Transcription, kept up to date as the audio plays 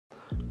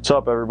What's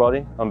up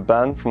everybody, I'm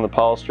Ben from the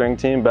Powell String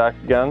Team back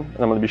again, and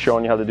I'm going to be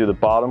showing you how to do the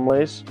bottom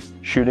lace,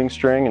 shooting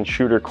string, and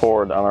shooter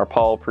cord on our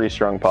Powell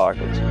PreStrung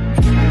Pockets.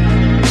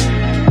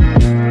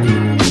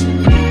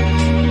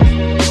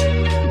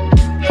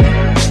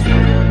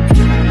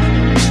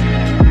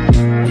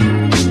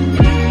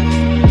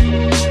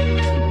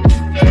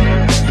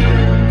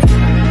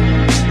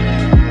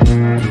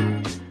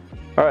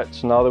 Alright,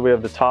 so now that we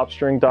have the top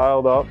string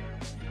dialed up,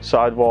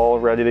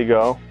 sidewall ready to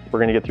go, we're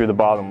going to get through the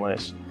bottom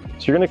lace.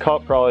 So you're going to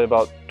cut probably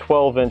about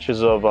 12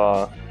 inches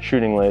of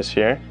shooting lace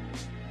here.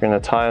 You're going to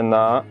tie a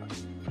knot,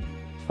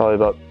 probably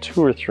about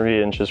 2 or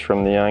 3 inches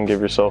from the end, give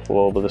yourself a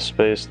little bit of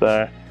space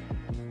there.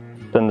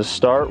 Then to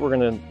start, we're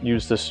going to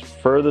use this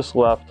furthest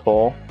left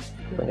hole.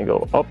 We're going to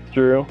go up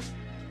through.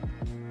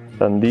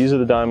 Then these are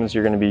the diamonds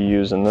you're going to be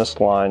using, this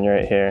line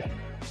right here.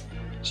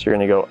 So you're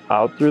going to go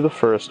out through the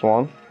first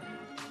one,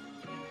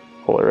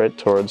 pull it right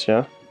towards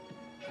you.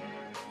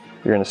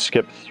 You're going to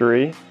skip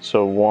 3,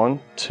 so 1,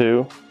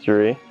 2,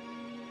 3.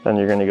 Then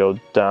you're going to go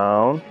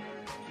down,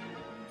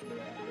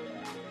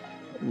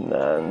 and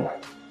then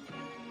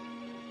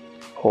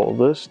pull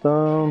this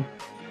down,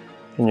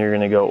 and you're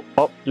going to go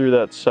up through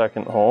that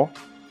second hole.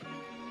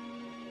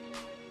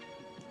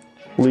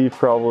 Leave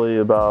probably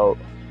about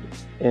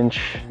an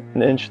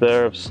inch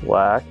there of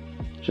slack,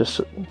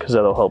 just because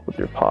that'll help with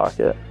your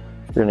pocket.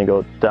 You're going to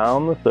go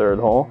down the third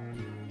hole,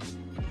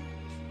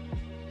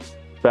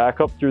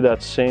 back up through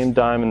that same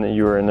diamond that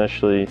you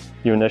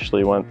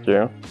initially went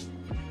through.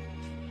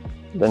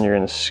 Then you're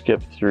going to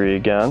skip 3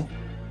 again.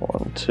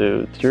 1,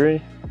 2, 3.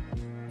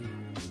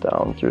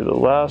 Down through the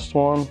last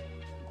one.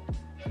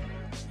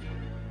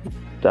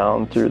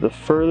 Down through the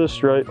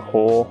furthest right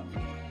hole.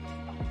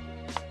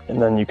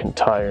 And then you can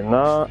tie your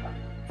knot.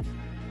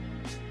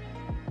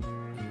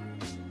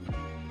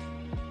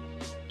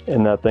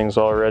 And that thing's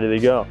all ready to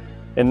go.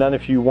 And then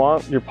if you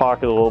want your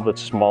pocket a little bit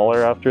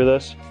smaller after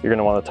this, you're going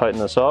to want to tighten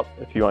this up.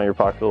 If you want your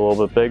pocket a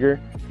little bit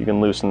bigger, you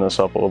can loosen this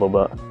up a little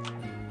bit.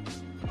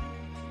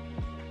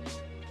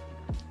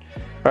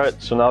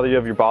 Alright, so now that you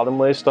have your bottom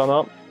lace done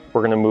up,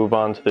 we're going to move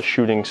on to the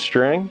shooting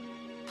string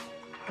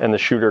and the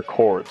shooter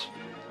cords.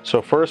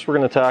 So first we're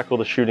going to tackle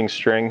the shooting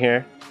string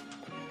here.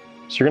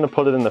 So you're going to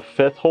put it in the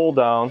 5th hole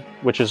down,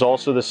 which is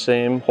also the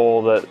same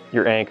hole that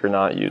your anchor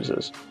knot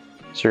uses.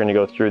 So you're going to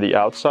go through the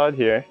outside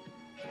here.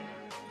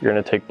 You're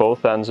going to take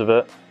both ends of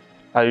it.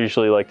 I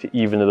usually like to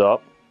even it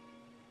up.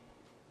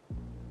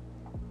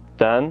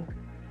 Then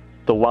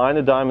the line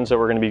of diamonds that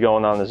we're going to be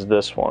going on is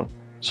this one.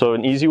 So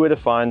an easy way to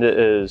find it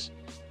is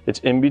it's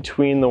in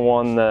between the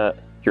one that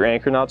your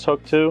anchor knot's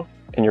hooked to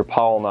and your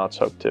Powell knot's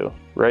hooked to,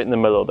 right in the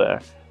middle there.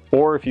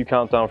 Or if you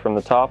count down from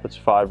the top, it's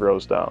 5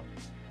 rows down.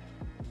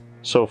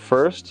 So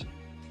first,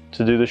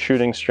 to do the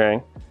shooting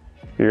string,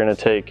 you're going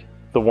to take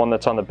the one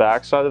that's on the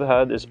back side of the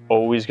head is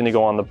always going to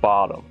go on the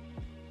bottom.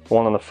 The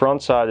one on the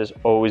front side is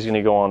always going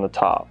to go on the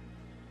top.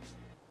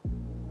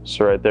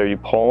 So right there you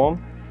pull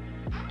them,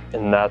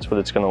 and that's what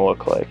it's going to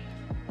look like.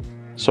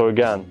 So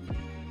again,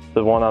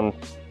 the one on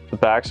the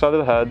back side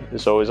of the head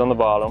is always on the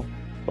bottom.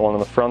 The one on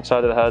the front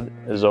side of the head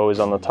is always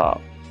on the top.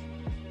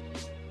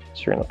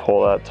 So you're going to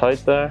pull that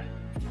tight there,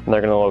 and they're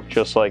going to look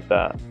just like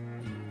that.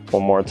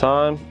 One more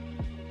time.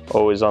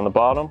 Always on the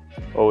bottom,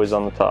 always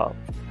on the top.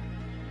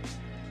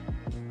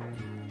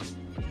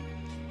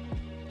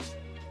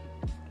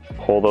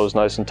 Pull those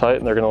nice and tight,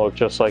 and they're going to look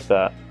just like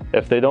that.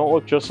 If they don't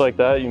look just like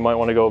that, you might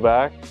want to go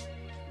back,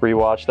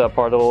 rewatch that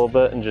part a little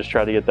bit, and just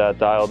try to get that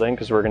dialed in,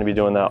 because we're going to be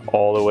doing that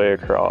all the way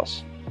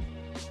across.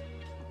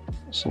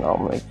 So now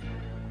I'm going to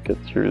get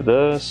through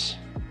this.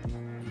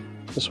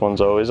 This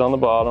one's always on the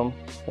bottom,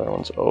 that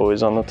one's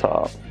always on the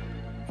top.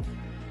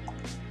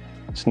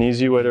 It's an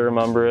easy way to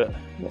remember it,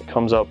 and it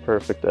comes out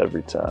perfect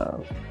every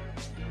time.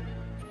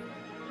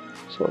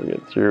 So I'll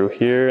get through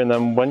here, and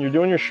then when you're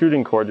doing your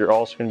shooting cord, you're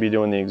also going to be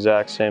doing the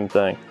exact same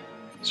thing.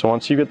 So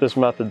once you get this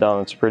method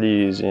down, it's pretty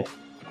easy.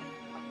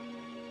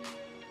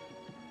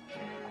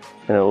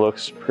 And it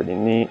looks pretty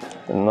neat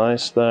and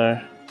nice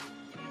there.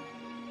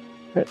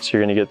 Right, so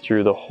you're going to get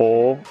through the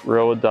whole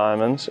row of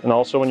diamonds, and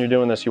also when you're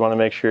doing this you want to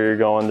make sure you're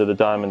going to the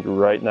diamond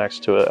right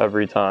next to it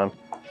every time.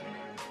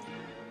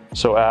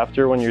 So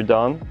after, when you're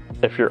done,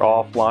 if you're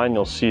offline,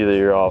 you'll see that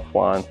you're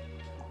offline.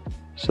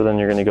 So then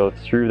you're going to go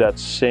through that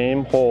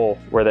same hole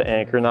where the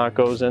anchor knot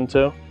goes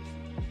into,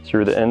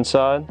 through the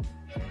inside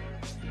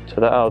to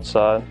the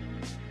outside,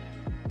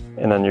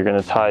 and then you're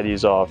going to tie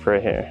these off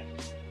right here.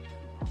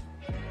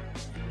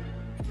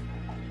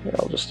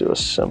 I'll just do a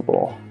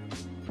simple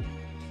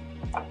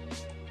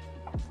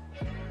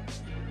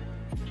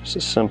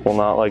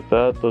knot like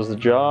that, does the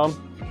job.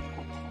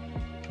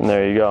 And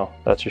there you go,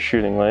 that's your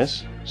shooting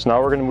lace. So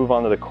now we're going to move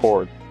on to the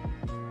cord.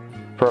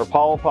 For our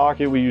Powell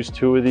Pocket, we use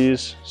 2 of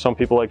these. Some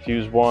people like to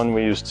use 1,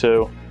 we use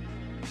 2.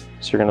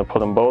 So you're going to put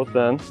them both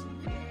in.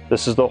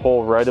 This is the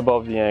hole right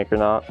above the anchor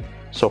knot,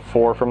 so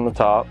 4 from the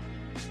top.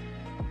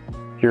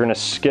 You're going to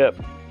skip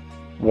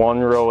 1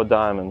 row of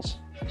diamonds.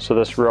 So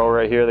this row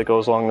right here that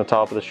goes along the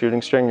top of the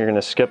shooting string, you're going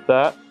to skip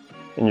that,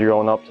 and you're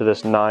going up to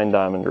this 9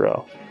 diamond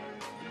row.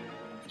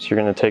 So you're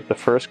going to take the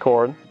first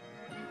cord.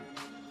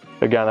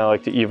 Again, I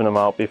like to even them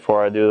out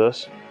before I do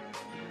this.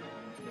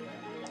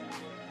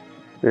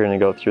 You're going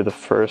to go through the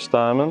first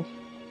diamond.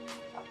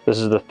 This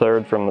is the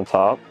third from the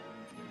top.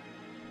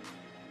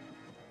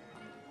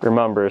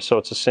 Remember, so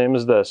it's the same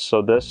as this.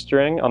 So this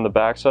string on the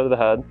back side of the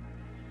head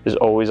is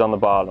always on the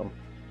bottom.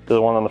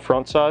 The one on the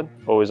front side,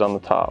 always on the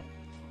top.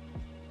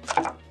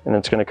 And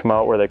it's going to come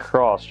out where they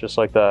cross, just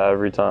like that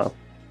every time.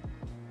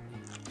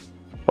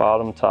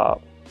 Bottom,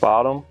 top,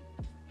 bottom,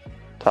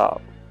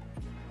 top.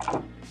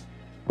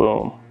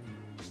 Boom,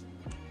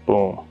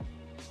 boom.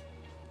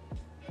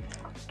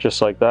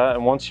 Just like that.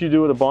 And once you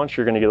do it a bunch,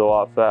 you're going to get a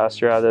lot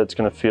faster at it. It's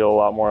going to feel a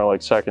lot more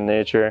like second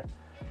nature.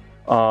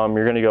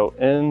 You're going to go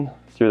in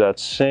through that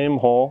same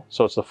hole.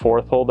 So it's the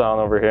fourth hole down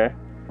over here.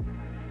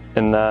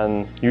 And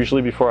then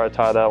usually before I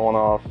tie that one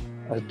off,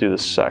 I do the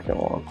second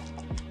one.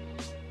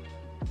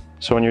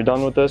 So when you're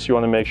done with this, you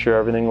want to make sure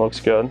everything looks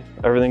good.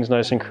 Everything's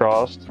nice and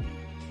crossed.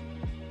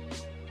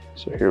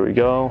 So here we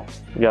go.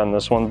 Again,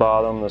 this one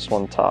bottom, this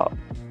one top.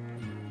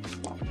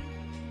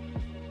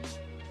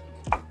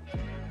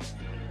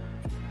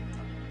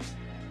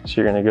 So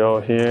you're going to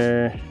go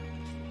here,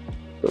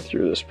 go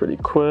through this pretty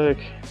quick.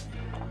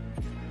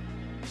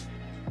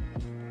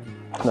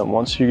 And then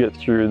once you get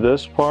through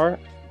this part,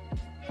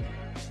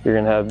 you're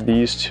going to have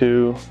these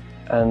two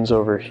ends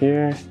over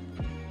here.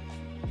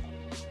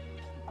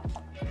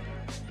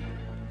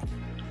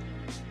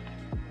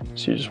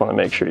 So you just want to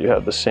make sure you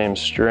have the same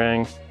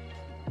string.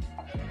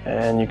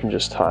 And you can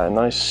just tie a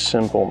nice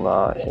simple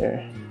knot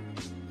here.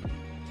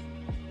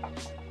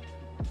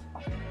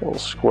 A little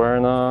square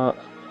knot.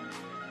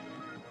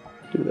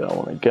 Do that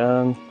one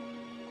again.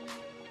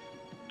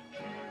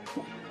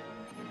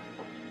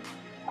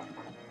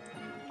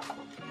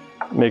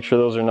 Make sure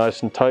those are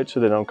nice and tight so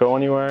they don't go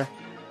anywhere.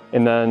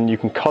 And then you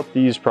can cut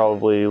these,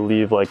 probably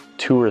leave like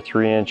 2 or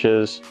 3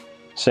 inches.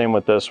 Same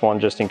with this one,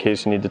 just in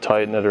case you need to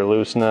tighten it or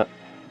loosen it.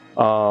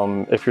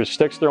 If your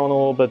stick's throwing a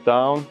little bit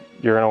down,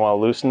 you're going to want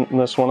to loosen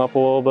this one up a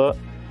little bit.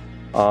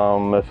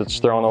 If it's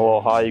throwing a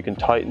little high, you can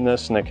tighten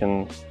this and it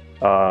can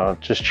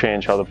just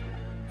change how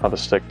the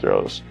stick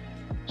throws.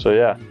 So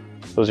yeah,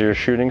 those are your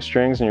shooting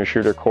strings and your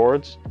shooter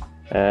cords,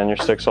 and your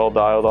stick's all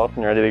dialed up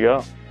and ready to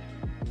go.